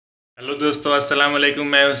Hello दोस्तों, अस्सलाम वालेकुम।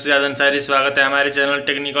 मैं मdsajjadansari, स्वागत है हमारे चैनल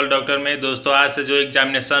टेक्निकल डॉक्टर में। दोस्तों, आज से जो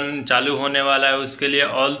एग्जामिनेशन चालू होने वाला है उसके लिए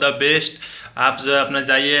ऑल द बेस्ट। आप जो अपना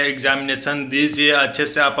जाइए एग्जामिनेशन दीजिए, अच्छे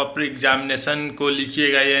से आप अपने एग्जामिनेशन को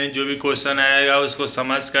लिखिएगा, यानी जो भी क्वेश्चन आएगा उसको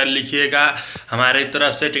समझ कर लिखिएगा। हमारे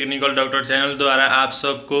तरफ से टेक्निकल डॉक्टर चैनल द्वारा आप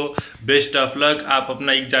सबको बेस्ट ऑफ लक। आप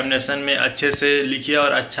अपना एग्जामिनेशन में अच्छे से लिखिए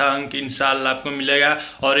और अच्छा अंक इंशाल्लाह आपको मिलेगा।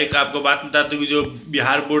 और एक आपको बात बता दूँ कि जो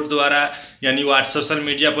बिहार बोर्ड द्वारा यानी सोशल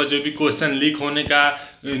मीडिया पर जो भी क्वेश्चन लीक होने का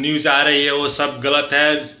न्यूज़ आ रही है वो सब गलत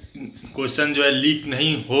है। क्वेश्चन जो है लीक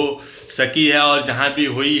नहीं हो सकी है, और जहाँ भी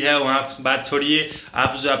हुई है वहाँ बात छोड़िए,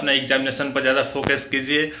 आप जो अपना एग्जामिनेशन पर ज़्यादा फोकस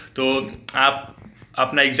कीजिए। तो आप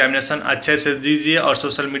अपना एग्जामिनेशन अच्छे से दीजिए और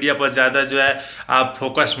सोशल मीडिया पर ज़्यादा जो है आप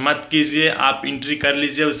फोकस मत कीजिए। आप एंट्री कर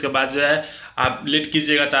लीजिए, उसके बाद जो है आप लेट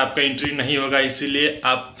कीजिएगा तो आपका एंट्री नहीं होगा। इसीलिए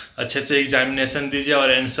आप अच्छे से एग्जामिनेशन दीजिए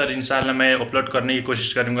और आंसर इंशाल्लाह मैं अपलोड करने की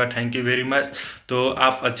कोशिश करूँगा। Thank you very much. तो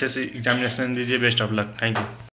आप अच्छे से एग्जामिनेशन दीजिए। Best of luck. Thank you.